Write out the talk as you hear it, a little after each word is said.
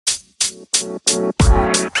Welcome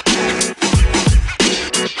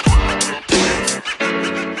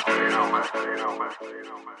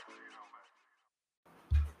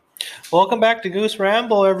back to Goose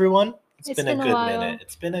Ramble, everyone. It's been a good minute.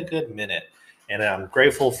 It's been a good minute. And I'm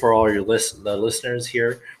grateful for all your the listeners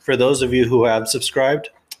here. For those of you who have subscribed,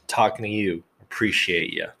 talking to you.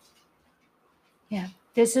 Appreciate you. Yeah.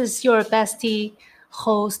 This is your bestie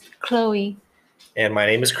host, Chloe. And my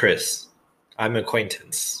name is Chris. I'm an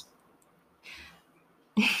acquaintance.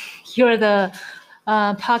 You're the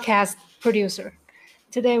podcast producer.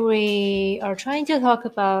 Today we are trying to talk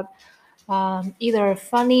about either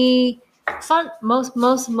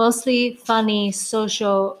mostly funny,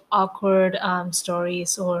 social, awkward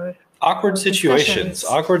stories or awkward situations,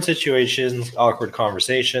 awkward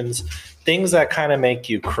conversations, things that kind of make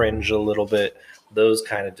you cringe a little bit, those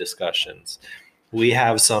kind of discussions. We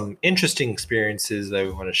have some interesting experiences that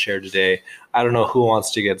we want to share today. I don't know who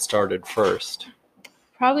wants to get started first.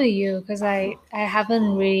 Probably you, because I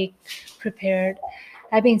haven't really prepared.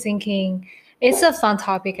 I've been thinking it's a fun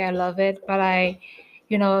topic. I love it, but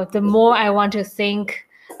the more I want to think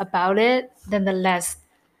about it, then the less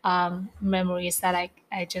memories that I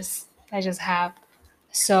just have.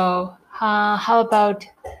 So how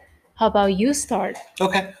about you start?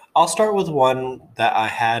 Okay, I'll start with one that I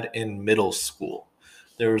had in middle school.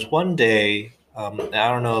 There was one day. I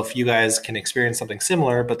don't know if you guys can experience something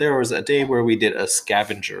similar, but there was a day where we did a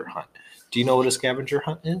scavenger hunt. Do you know what a scavenger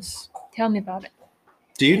hunt is? Tell me about it.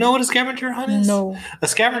 Do you know what a scavenger hunt is? No. A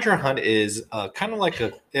scavenger hunt is kind of like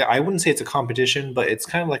I wouldn't say it's a competition, but it's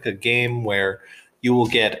kind of like a game where you will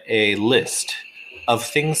get a list of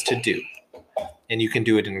things to do. And you can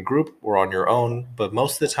do it in a group or on your own, but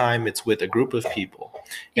most of the time it's with a group of people.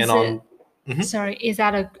 Sorry, is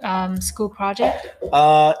that a school project?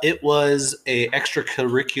 It was a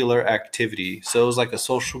extracurricular activity. So it was like a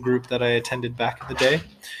social group that I attended back in the day,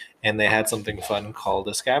 and they had something fun called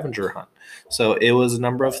a scavenger hunt. So it was a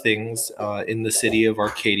number of things in the city of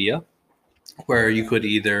Arcadia where you could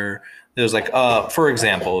either, it was like, for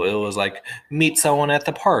example, it was like meet someone at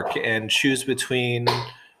the park and choose between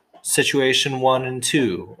situation 1 and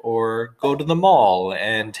 2, or go to the mall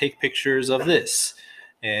and take pictures of this,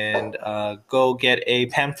 and go get a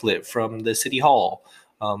pamphlet from the city hall.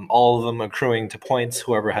 All of them accruing to points.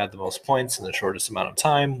 Whoever had the most points in the shortest amount of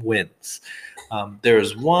time wins.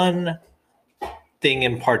 There's one thing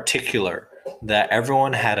in particular that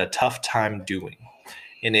everyone had a tough time doing,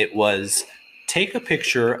 and it was take a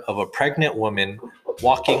picture of a pregnant woman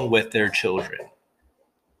walking with their children.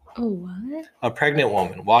 Oh, what? A pregnant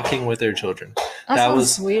woman walking with their children. That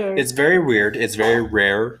was weird. It's very weird. It's very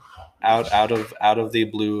rare out of the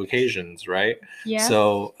blue occasions, right? Yeah.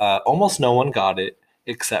 So almost no one got it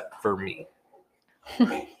except for me.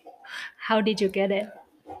 How did you get it?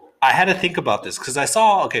 I had to think about this because I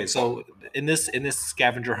saw, so in this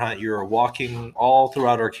scavenger hunt, you're walking all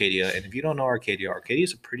throughout Arcadia. And if you don't know Arcadia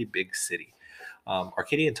is a pretty big city.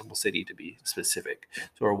 Arcadia and Temple City, to be specific.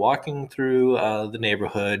 So we're walking through the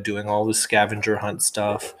neighborhood, doing all the scavenger hunt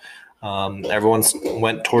stuff. Everyone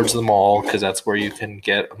went towards the mall because that's where you can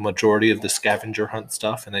get a majority of the scavenger hunt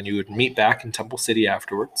stuff, and then you would meet back in Temple City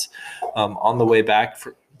afterwards. On the way back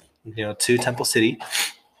to Temple City,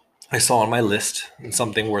 I saw on my list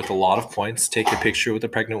something worth a lot of points: take a picture with a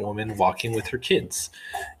pregnant woman walking with her kids.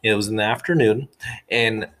 It was in the afternoon,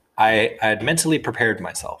 and I had mentally prepared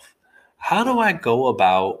myself. How do I go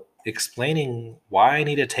about explaining why I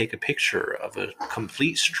need to take a picture of a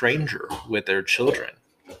complete stranger with their children?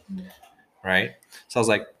 Right? So I was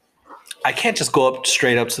like, I can't just go up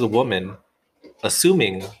straight up to the woman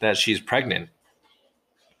assuming that she's pregnant.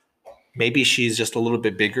 Maybe she's just a little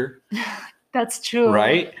bit bigger. That's true.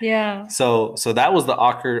 Right? Yeah. So that was the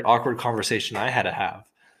awkward conversation I had to have.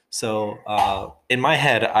 So in my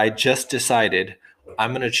head, I just decided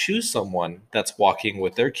I'm going to choose someone that's walking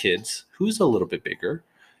with their kids who's a little bit bigger,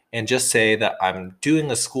 and just say that I'm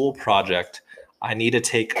doing a school project. I need to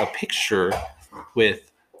take a picture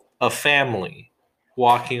with a family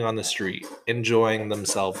walking on the street, enjoying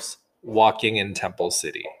themselves, walking in Temple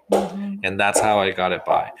City. Mm-hmm. And that's how I got it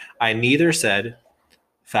by. I neither said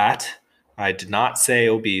fat. I did not say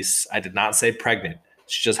obese. I did not say pregnant.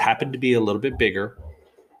 She just happened to be a little bit bigger.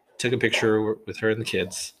 Took a picture with her and the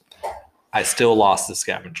kids. I still lost the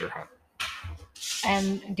scavenger hunt.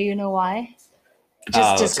 And do you know why?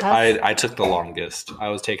 So I took the longest. I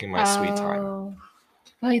was taking my sweet time.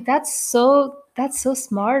 Like that's so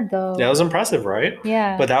smart though. That was impressive, right?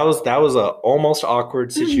 Yeah. But that was a almost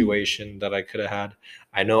awkward situation that I could have had.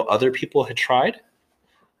 I know other people had tried.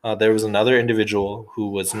 There was another individual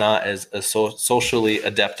who was not as socially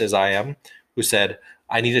adept as I am, who said,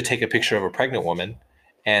 I need to take a picture of a pregnant woman,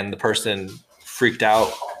 and the person freaked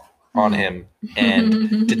out on him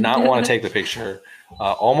and did not want to take the picture.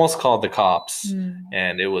 Almost called the cops,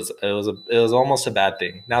 and it was almost a bad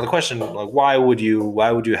thing. Now the question, like, why would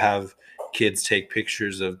you have kids take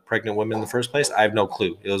pictures of pregnant women in the first place? I have no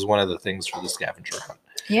clue. It was one of the things for the scavenger hunt.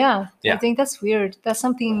 Yeah, Yeah. I think that's weird. That's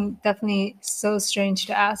something definitely so strange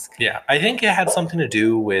to ask. Yeah, I think it had something to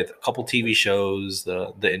do with a couple TV shows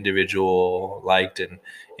the individual liked, and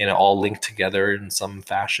it all linked together in some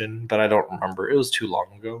fashion. But I don't remember. It was too long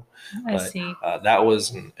ago. I But see. that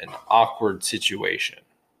was an awkward situation.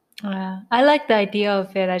 I like the idea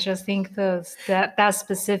of it. I just think that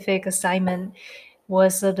specific assignment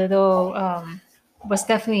was a little was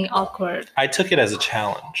definitely awkward. I took it as a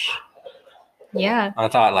challenge. Yeah. I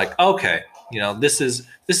thought, like, okay, this is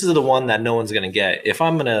the one that no one's gonna get. If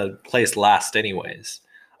I'm gonna place last anyways,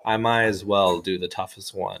 I might as well do the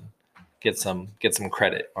toughest one. Get some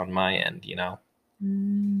credit on my end.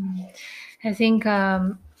 I think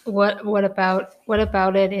what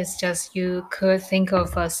about it is just you could think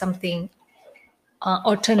of something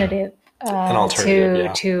alternative An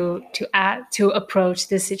alternative, to approach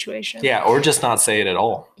this situation. Yeah, or just not say it at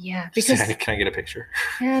all. Yeah, Just because say, can I get a picture?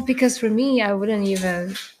 yeah, because for me, I wouldn't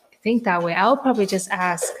even think that way. I would probably just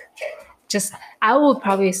ask. I will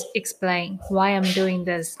probably explain why I'm doing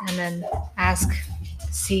this, and then ask,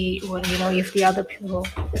 see what if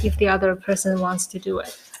the other person wants to do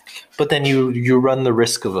it. But then you run the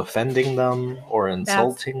risk of offending them or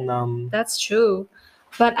insulting them. That's true,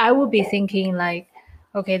 but I would be thinking like,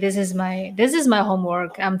 okay, this is my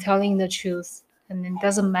homework. I'm telling the truth, and it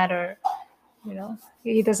doesn't matter.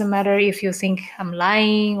 It doesn't matter if you think I'm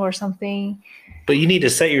lying or something. But you need to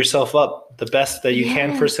set yourself up the best that you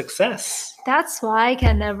can for success. That's why I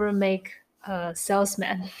can never make a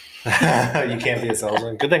salesman. You can't be a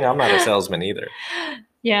salesman. Good thing I'm not a salesman either.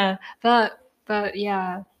 Yeah, but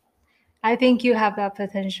yeah, I think you have that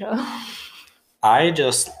potential.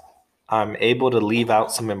 I'm able to leave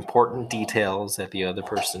out some important details that the other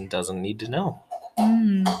person doesn't need to know.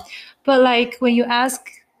 But like when you ask,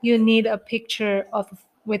 you need a picture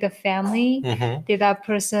with a family. Did that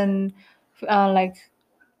person like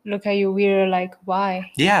look at you weird? Like,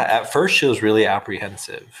 why? Yeah, at first she was really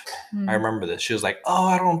apprehensive. I remember this. She was like, "Oh,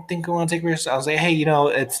 I don't think I want to take pictures." I was like, "Hey,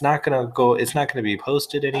 it's not gonna be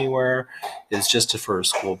posted anywhere. It's just for a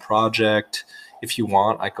school project. If you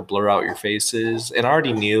want, I could blur out your faces." And I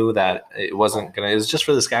already knew that it wasn't gonna. It was just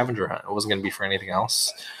for the scavenger hunt. It wasn't gonna be for anything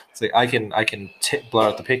else. It's like I can blur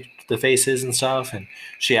out the faces and stuff. And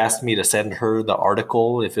she asked me to send her the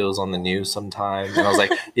article if it was on the news sometime. And I was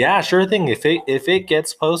like, "Yeah, sure thing. If it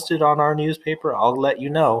gets posted on our newspaper, I'll let you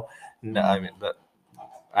know." No, I mean, but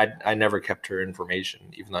I never kept her information,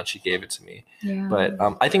 even though she gave it to me. Yeah. But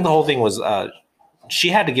I think the whole thing was she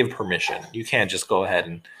had to give permission. You can't just go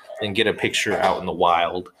ahead and get a picture out in the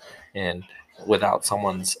wild and without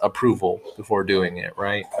someone's approval before doing it,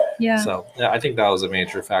 right? Yeah. So I think that was a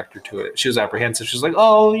major factor to it. She was apprehensive. She was like,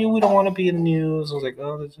 "Oh, we don't want to be in the news." I was like,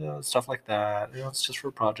 "Oh, stuff like that. It's just for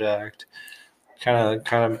a project." Kind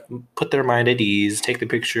of put their mind at ease, take the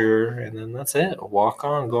picture, and then that's it. Walk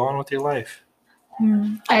on, go on with your life.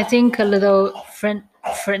 I think a little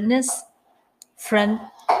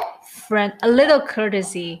a little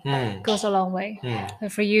courtesy goes a long way.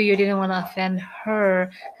 And for you didn't want to offend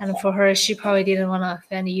her, and for her, she probably didn't want to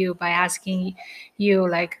offend you by asking you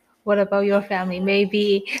like, "What about your family?"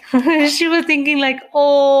 Maybe she was thinking like,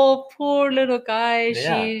 "Oh, poor little guy.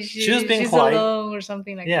 Yeah. She was being she's polite. alone or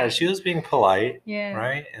something like that." Yeah, she was being polite. Yeah.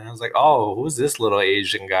 Right? And I was like, "Oh, who's this little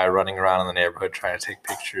Asian guy running around in the neighborhood trying to take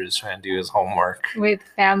pictures, trying to do his homework?" With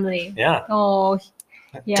family. Yeah. Oh,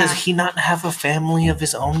 yeah. Does he not have a family of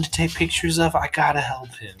his own to take pictures of? I gotta help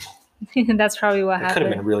him. That's probably what It happened. could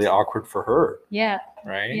have been really awkward for her. Yeah.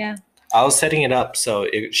 Right? Yeah. I was setting it up so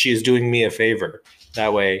she's doing me a favor.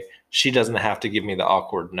 That way she doesn't have to give me the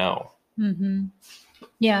awkward no.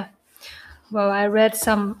 Yeah. Well, I read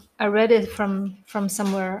it from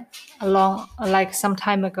somewhere along, like some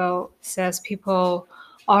time ago. It says people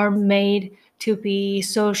are made to be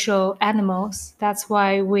social animals. That's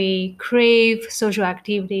why we crave social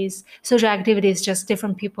activities. Social activities, just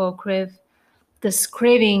different people crave. This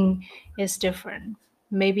craving is different.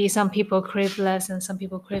 Maybe some people crave less and some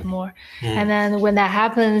people crave more. And then when that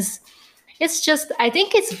happens, I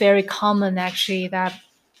think it's very common actually that,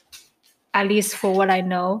 at least for what I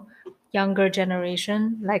know, younger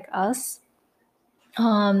generation like us,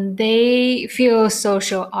 they feel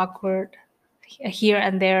social awkward here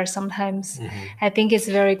and there sometimes. I think it's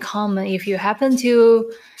very common if you happen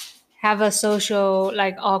to have a social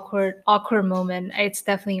like awkward moment, it's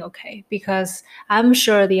definitely okay because I'm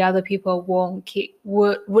sure the other people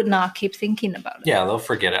would not keep thinking about it. Yeah, they'll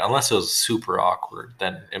forget it unless it was super awkward.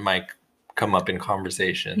 Then it might come up in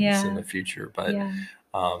conversations in the future. But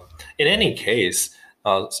in any case,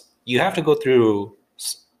 you have to go through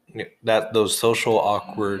those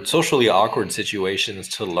socially awkward situations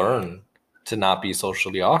to learn to not be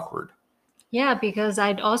socially awkward. Yeah, because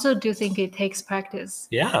I also do think it takes practice.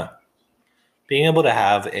 Yeah. Being able to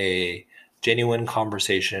have a genuine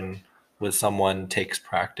conversation with someone takes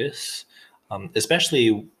practice,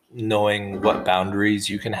 especially knowing what boundaries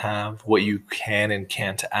you can have, what you can and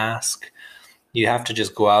can't ask. You have to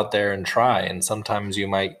just go out there and try. And sometimes you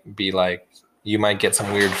might get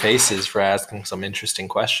some weird faces for asking some interesting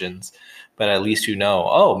questions, but at least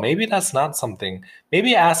oh, maybe that's not something.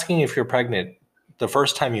 Maybe asking if you're pregnant the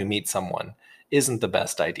first time you meet someone isn't the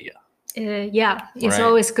best idea. It's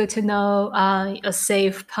always good to know a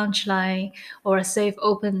safe punchline or a safe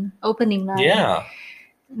opening line. Yeah.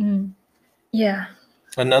 Yeah.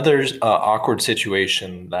 Another awkward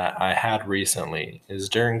situation that I had recently is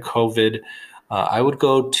during COVID. I would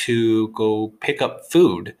go pick up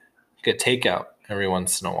food, get takeout every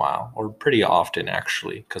once in a while, or pretty often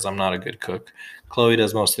actually, because I'm not a good cook. Chloe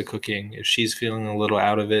does most of the cooking. If she's feeling a little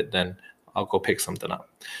out of it, then I'll go pick something up.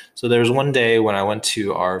 So there was one day when I went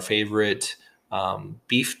to our favorite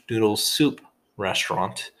beef noodle soup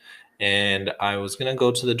restaurant, and I was gonna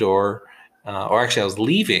go to the door, or actually I was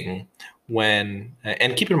leaving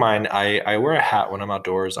and keep in mind, I wear a hat when I'm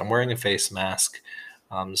outdoors. I'm wearing a face mask,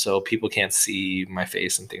 so people can't see my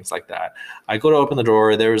face and things like that. I go to open the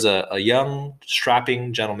door. There was a young,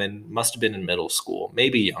 strapping gentleman, must have been in middle school,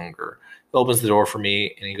 maybe younger. He opens the door for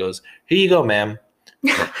me, and he goes, "Here you go, ma'am."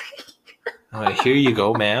 I'm like, "Here you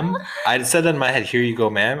go, ma'am." I said that in my head, "Here you go,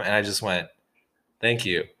 ma'am," and I just went, "Thank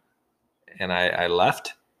you," and I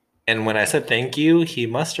left. And when I said thank you, he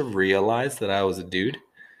must have realized that I was a dude.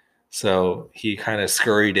 So he kind of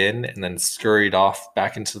scurried in and then scurried off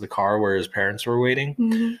back into the car where his parents were waiting.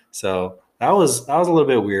 Mm-hmm. So that was a little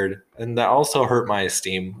bit weird. And that also hurt my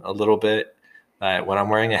esteem a little bit. That when I'm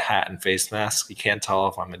wearing a hat and face mask, you can't tell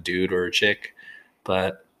if I'm a dude or a chick.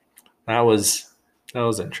 But that was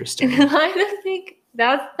interesting. I don't think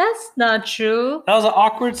that's not true. That was an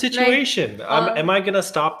awkward situation. Am I going to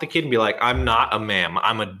stop the kid and be like, "I'm not a ma'am,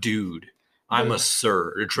 I'm a dude. I'm a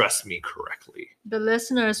sir. Address me correctly." The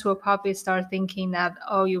listeners will probably start thinking that,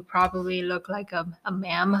 oh, you probably look like a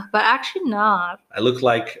ma'am, but actually not. I look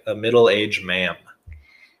like a middle-aged ma'am.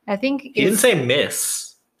 I think he didn't say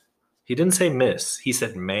miss. He didn't say miss. He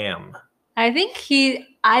said ma'am. I think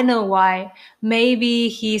I know why. Maybe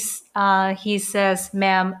he says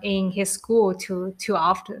ma'am in his school too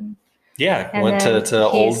often. Yeah, and went to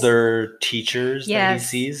older teachers that he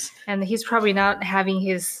sees. And he's probably not having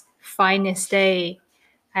his finest day.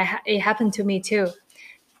 It happened to me too.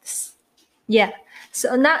 Yeah,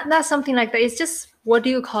 so not something like that. It's just, what do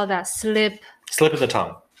you call that? Slip of the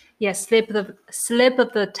tongue. Yeah, slip of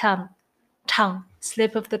the tongue.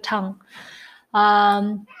 Slip of the tongue.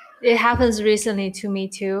 It happens recently to me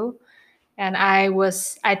too, and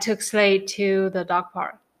I took Slade to the dog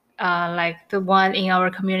park, like the one in our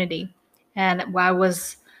community, and I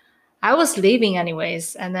was leaving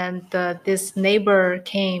anyways, and then this neighbor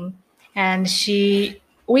came, and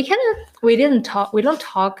we don't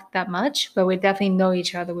talk that much, but we definitely know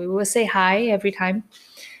each other. We will say hi every time.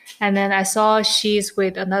 And then I saw she's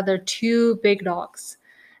with another two big dogs,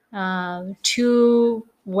 two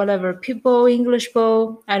whatever pit bull, English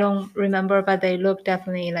bull. I don't remember, but they look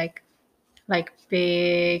definitely like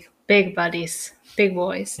big buddies, big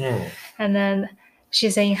boys. Mm. And then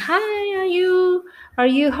she's saying, "Hi, are you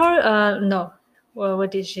her?" No. Well,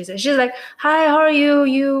 what did she say? She's like, "Hi, how are you?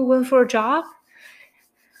 You went for a jog?"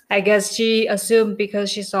 I guess she assumed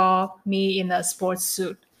because she saw me in a sports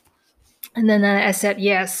suit. And then I said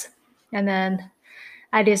yes. And then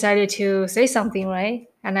I decided to say something, right?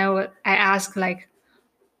 And I asked like,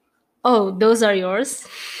 "Oh, those are yours?"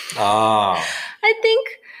 Ah. I think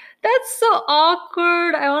that's so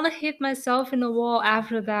awkward. I want to hit myself in the wall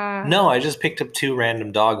after that. No, I just picked up two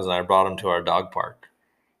random dogs and I brought them to our dog park.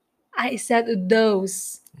 I said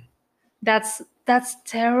those. That's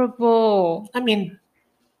terrible. I mean,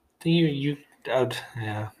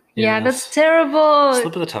 yeah. Yeah, that's terrible.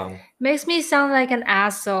 Slip of the tongue. Makes me sound like an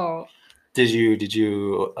asshole. Did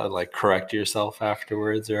you like correct yourself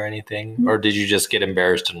afterwards or anything? Or did you just get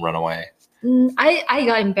embarrassed and run away? I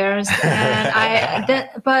got embarrassed, and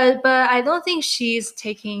but I don't think she's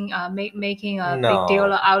taking making a big deal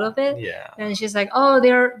No. out of it. Yeah. And she's like, oh,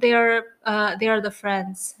 they're the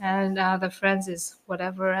friends, and the friends is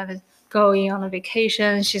whatever, and going on a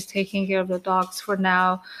vacation. She's taking care of the dogs for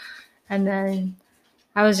now, and then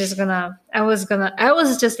I was just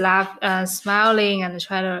smiling and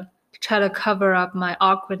try to cover up my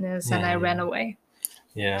awkwardness, and I ran away.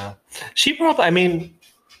 Yeah. She probably, I mean,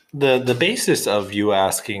 the basis of you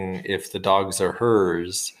asking if the dogs are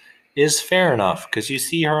hers is fair enough because you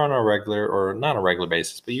see her on a regular or not a regular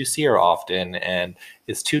basis, but you see her often and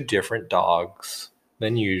it's two different dogs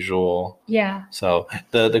than usual. Yeah. So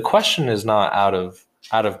the question is not out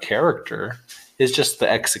of character, it's just the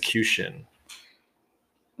execution.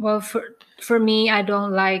 Well, for me, I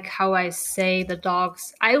don't like how I say the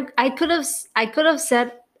dogs. I could have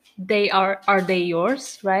said are they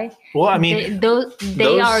yours, right? Well, I mean,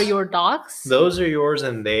 They are those your dogs. those are yours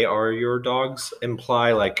and they are your dogs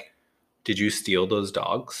imply like, did you steal those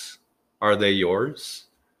dogs? Are they yours?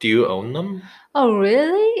 Do you own them? Oh,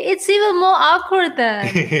 really? It's even more awkward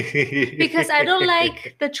then because I don't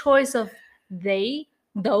like the choice of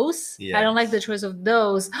those. I don't like the Yes. choice of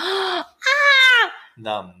those. Ah!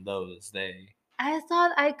 Them, those, they. I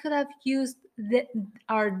thought I could have used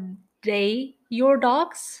are they your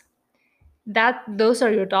dogs? That those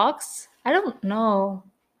are your dogs? I don't know.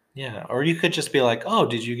 Yeah. Or you could just be like, oh,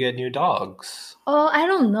 did you get new dogs? Oh, I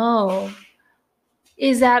don't know.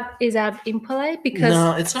 Is that impolite? Because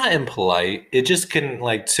No, it's not impolite. It just can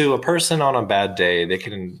like to a person on a bad day, they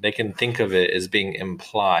can think of it as being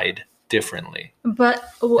implied differently. but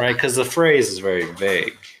Right? Because the phrase is very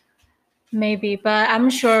vague. maybe, but I'm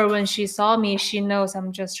sure when she saw me, she knows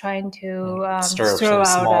I'm just trying to Stir up throw some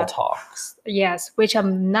out small talks. yes, which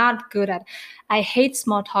I'm not good at. I hate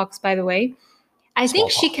small talks, by the way. I Small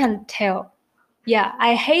think she talk. can tell. Yeah,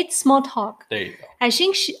 I hate small talk. There you go.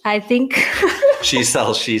 I think She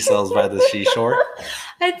sells by the seashore.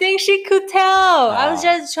 I think she could tell. I was Ah.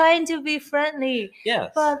 just trying to be friendly.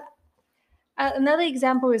 Yes. But another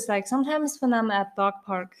example is like sometimes when I'm at dog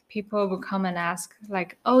park, people will come and ask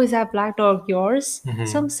like, "Oh, is that black dog yours?"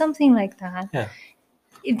 Something like that. Yeah.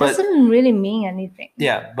 It But- doesn't really mean anything.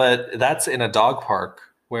 Yeah, but that's in a dog park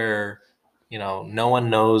where, no one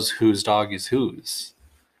knows whose dog is whose.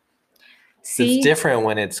 See, It's different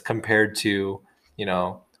when it's compared to,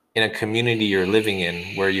 in a community you're living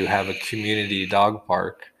in where you have a community dog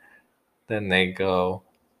park. Then they go,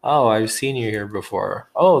 oh, I've seen you here before.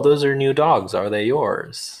 Oh, those are new dogs. Are they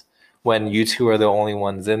yours? When you two are the only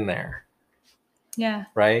ones in there, yeah.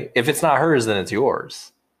 right? If it's not hers, then it's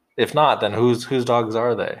yours. If not, then whose dogs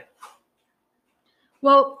are they?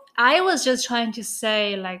 Well, I was just trying to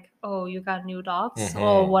say like, "Oh, you got new dogs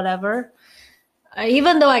or whatever."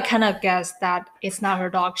 Even though I kind of guessed that it's not her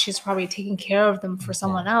dog, she's probably taking care of them for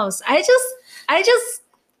someone else. I just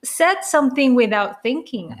said something without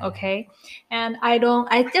thinking, okay? And I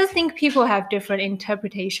just think people have different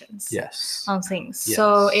interpretations Yes. on things. Yes.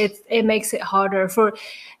 So it makes it harder for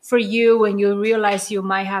you when you realize you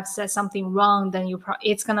might have said something wrong, then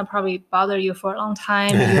it's gonna probably bother you for a long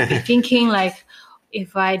time. You'll be thinking like,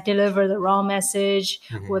 if I deliver the wrong message,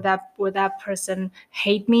 would that person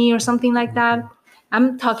hate me or something like that?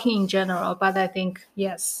 I'm talking in general, but I think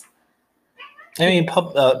yes. I mean,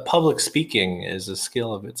 public speaking is a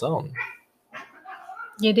skill of its own.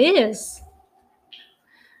 It is.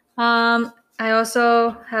 I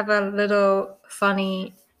also have a little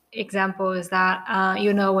funny example is that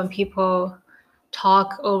when people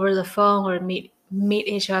talk over the phone or meet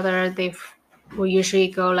each other, they will usually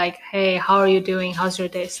go like, "Hey, how are you doing? How's your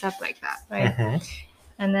day?" Stuff like that, right?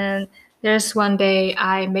 And then there's one day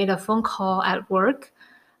I made a phone call at work.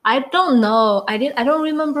 I don't know. I don't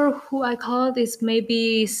remember who I called. It's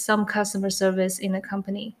maybe some customer service in a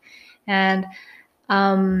company, and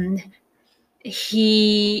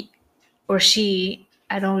he or she,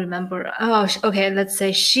 I don't remember. Oh, okay. Let's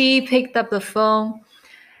say she picked up the phone,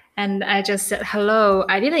 and I just said hello.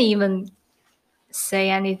 I didn't even say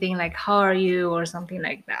anything like "How are you?" or something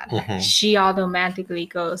like that. She automatically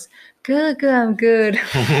goes, "Good, good, I'm good."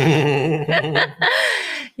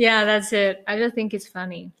 Yeah, that's it. I just think it's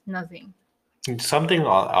funny. Nothing. Something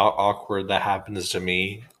awkward that happens to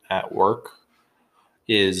me at work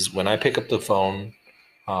is when I pick up the phone,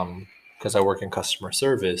 because I work in customer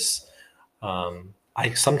service. I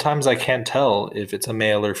can't tell if it's a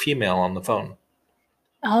male or female on the phone,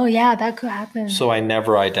 Oh yeah, that could happen. so I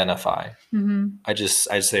never identify. I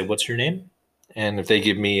say, "What's your name?" And if they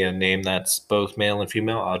give me a name that's both male and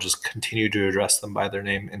female, I'll just continue to address them by their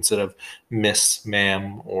name instead of Miss,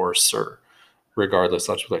 Ma'am, or Sir. regardless.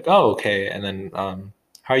 I'll just be like, oh, okay. And then,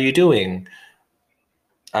 how are you doing?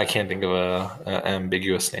 I can't think of a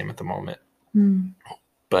ambiguous name at the moment. Mm.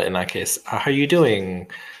 But in that case, how are you doing?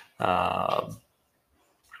 Uh,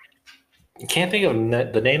 can't think of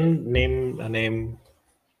the name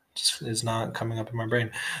just is not coming up in my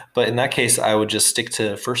brain. But in that case, I would just stick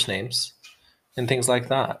to first names and things like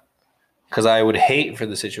that. Because I would hate for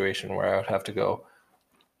the situation where I would have to go,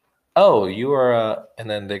 oh, you are, and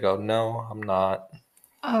then they go, no, I'm not.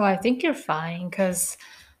 Oh, I think you're fine because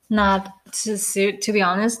not to be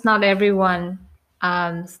honest, not everyone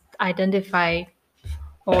identify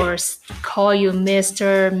or call you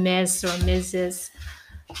Mr., Miss, or Mrs.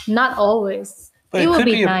 Not always. But It it would could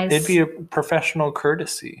be be it'd be nice. a professional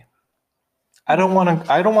courtesy. I don't want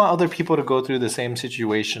other people to go through the same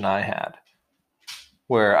situation I had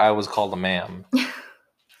where I was called a ma'am.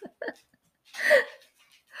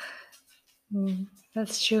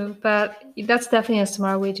 That's true, but that's definitely a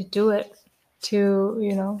smart way to do it.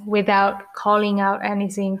 To without calling out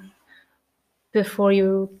anything before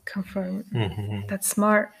you confirm. Mm-hmm. That's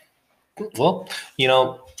smart. Well,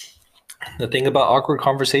 the thing about awkward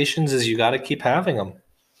conversations is you got to keep having them.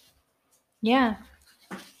 Yeah,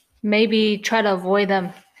 maybe try to avoid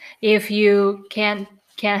them. If you can't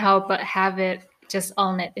help but have it, just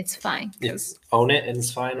own it. It's fine. Yes, own it and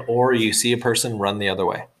it's fine. Or you see a person, run the other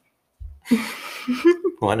way.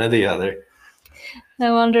 One or the other. I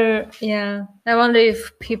wonder. Yeah, I wonder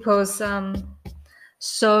if people's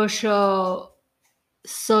social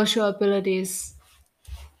abilities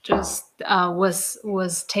just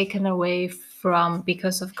was taken away from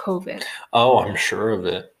because of COVID. Oh, I'm sure of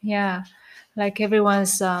it. Yeah, like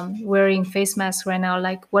everyone's wearing face masks right now.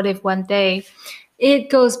 Like, what if one day it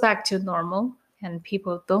goes back to normal and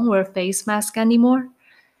people don't wear face masks anymore,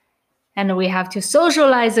 and we have to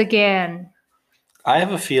socialize again? I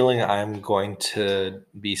have a feeling I'm going to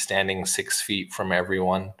be standing 6 feet from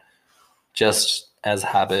everyone just as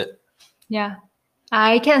habit. Yeah,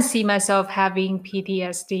 I can see myself having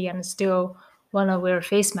PTSD and still want to wear a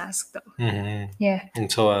face mask though. Mm-hmm. Yeah,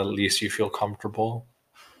 Until at least you feel comfortable.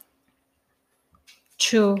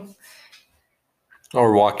 true.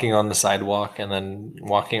 Or walking on the sidewalk and then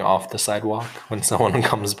walking off the sidewalk when someone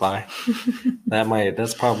comes by.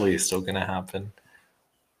 That's probably still gonna happen.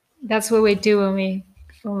 That's what we do when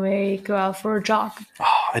we go out for a jog.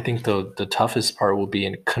 Oh, I think the toughest part will be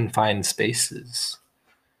in confined spaces.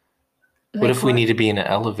 What Like if we what? need to be in an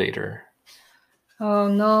elevator? Oh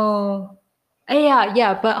no.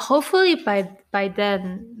 Yeah, but hopefully by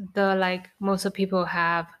then most of people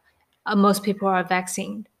have most people are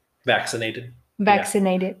Vaccinated. Yeah.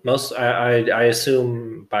 vaccinated. Most I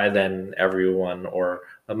assume by then everyone or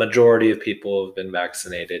a majority of people have been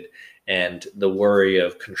vaccinated and the worry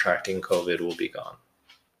of contracting COVID will be gone.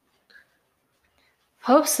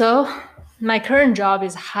 Hope so. My current job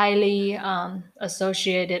is highly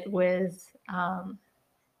associated with an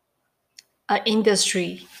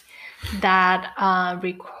industry that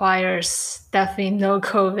requires definitely no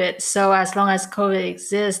COVID. So as long as COVID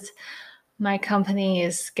exists, my company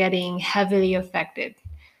is getting heavily affected.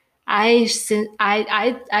 I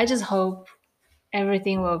just hope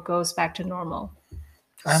everything will goes back to normal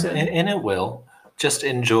soon. And it will. Just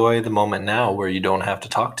enjoy the moment now where you don't have to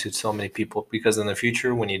talk to so many people because in the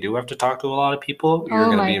future, when you do have to talk to a lot of people, you're Oh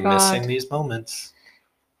going to my be missing God. these moments.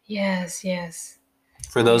 Yes.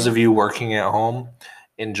 For those of you working at home,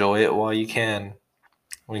 enjoy it while you can.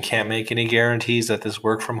 We can't make any guarantees that this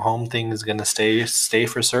work from home thing is going to stay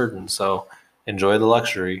for certain. So enjoy the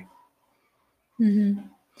luxury.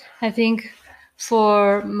 I think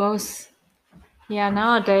for most, yeah,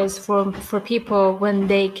 nowadays for people when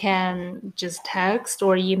they can just text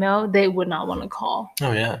or email, they would not want to call.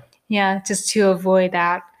 Oh yeah. Yeah, just to avoid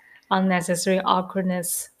that unnecessary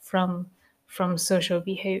awkwardness from social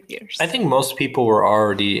behaviors. I think most people were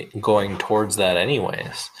already going towards that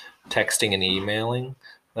anyways. Texting and emailing,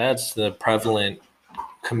 that's the prevalent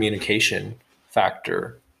communication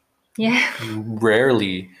factor. Yeah.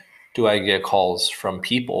 Rarely do I get calls from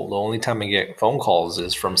people. The only time I get phone calls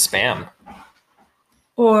is from spam.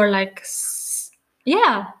 Or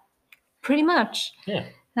yeah, pretty much. Yeah.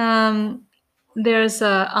 There's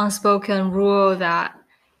a unspoken rule that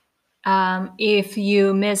if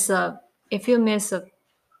you miss a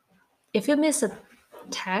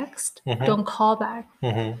text, don't call back.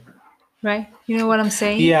 Right? You know what I'm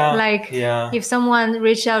saying? Yeah. Like Yeah. if someone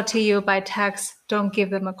reached out to you by text, don't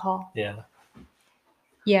give them a call. Yeah.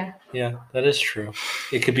 Yeah. Yeah, that is true.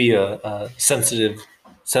 It could be a sensitive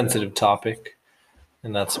topic.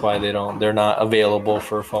 and that's why they're not available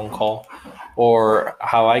for a phone call. Or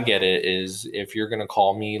how I get it is, if you're going to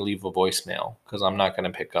call me, leave a voicemail, because I'm not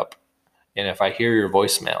going to pick up. And if I hear your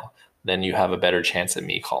voicemail, then you have a better chance of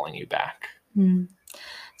me calling you back.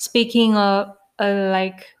 Speaking of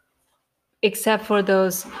like, except for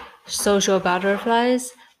those social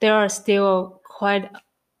butterflies, there are still quite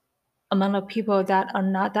amount of people that are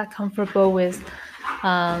not that comfortable with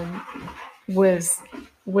um, with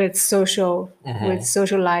with social with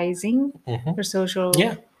socializing or social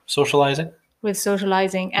Yeah, socializing. with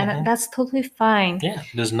socializing, and that's totally fine. Yeah,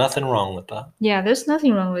 there's nothing wrong with that. Yeah, there's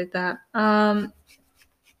nothing wrong with that.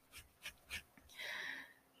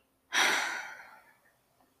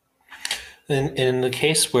 In the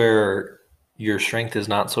case where your strength is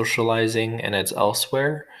not socializing and it's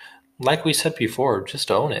elsewhere, like we said before,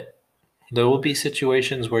 just own it. There will be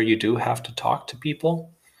situations where you do have to talk to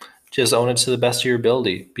people. Just own it to the best of your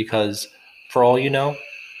ability, because for all you know,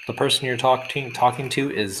 the person you're talking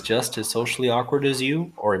to is just as socially awkward as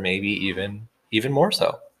you, or maybe even more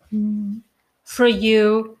so. For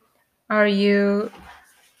you,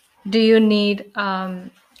 do you need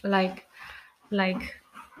like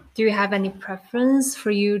do you have any preference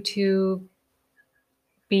for you to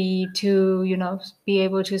be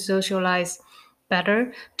able to socialize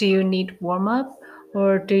better? Do you need warm up,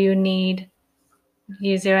 or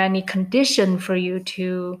is there any condition for you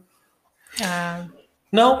to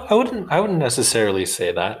No, I wouldn't necessarily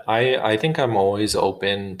say that. I think I'm always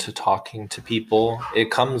open to talking to people.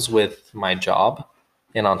 It comes with my job.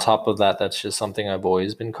 And on top of that, that's just something I've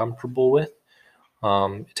always been comfortable with.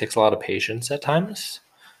 It takes a lot of patience at times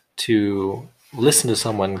to listen to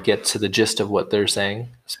someone get to the gist of what they're saying,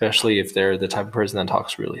 especially if they're the type of person that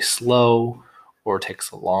talks really slow or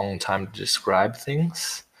takes a long time to describe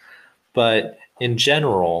things. But in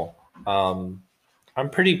general, I'm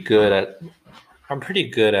pretty good at I'm pretty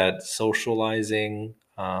good at socializing.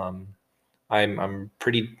 I'm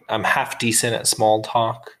half decent at small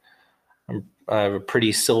talk. I have a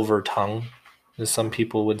pretty silver tongue, as some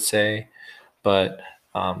people would say, but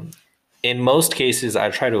in most cases, I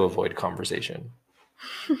try to avoid conversation.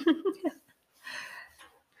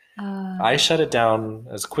 I shut it down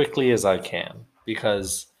as quickly as I can,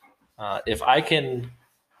 because if I can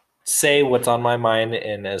say what's on my mind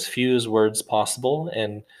in as few as words possible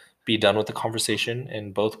and be done with the conversation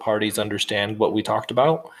and both parties understand what we talked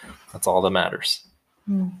about, that's all that matters.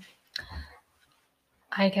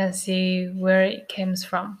 I can see where it comes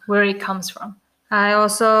from. I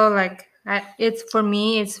also it's for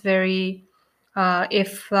me. It's very. It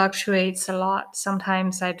fluctuates a lot.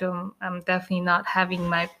 Sometimes I'm definitely not having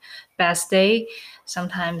my best day.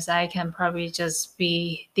 Sometimes I can probably just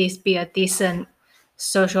be a decent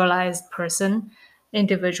socialized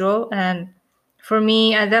individual. And for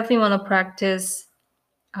me, I definitely want to practice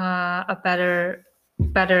a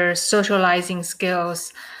better socializing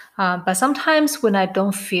skills. But sometimes when I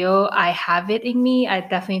don't feel I have it in me, I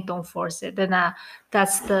definitely don't force it. Then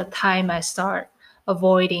that's the time I start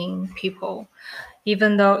avoiding people.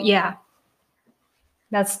 Even though, yeah,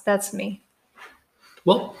 that's me.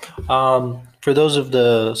 Well, for those of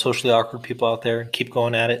the socially awkward people out there, keep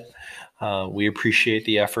going at it. We appreciate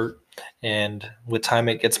the effort, and with time,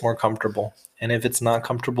 it gets more comfortable. And if it's not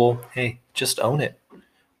comfortable, hey, just own it.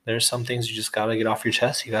 There's some things you just got to get off your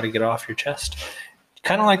chest. You got to get off your chest.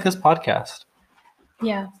 Kind of like this podcast.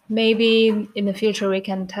 Yeah, maybe in the future we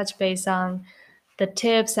can touch base on the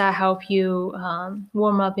tips that help you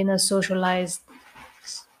warm up in a socialized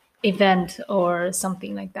event or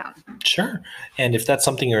something like that. Sure. And if that's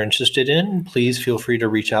something you're interested in, please feel free to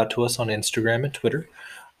reach out to us on Instagram and Twitter.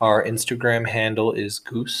 Our Instagram handle is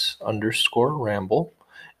goose_ramble,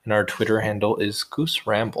 and our Twitter handle is goose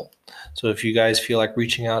ramble. So if you guys feel like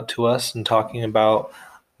reaching out to us and talking about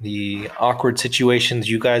the awkward situations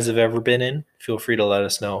you guys have ever been in, feel free to let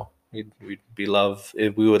us know. We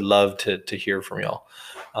would love to hear from y'all.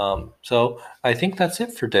 So I think that's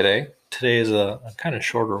it for today. Today is a kind of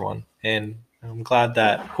shorter one, and I'm glad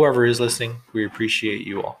that whoever is listening, we appreciate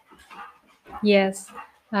you all. Yes.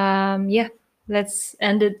 Yeah. Let's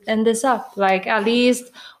end this up. Like, at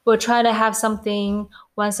least we'll try to have something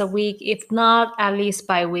once a week, if not at least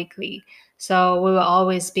bi-weekly. So we will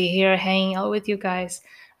always be here hanging out with you guys.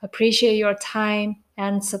 Appreciate your time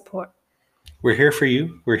and support. We're here for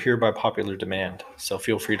you. We're here by popular demand. So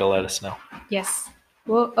feel free to let us know. Yes.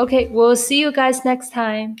 Well, okay. We'll see you guys next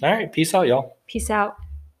time. All right. Peace out, y'all. Peace out.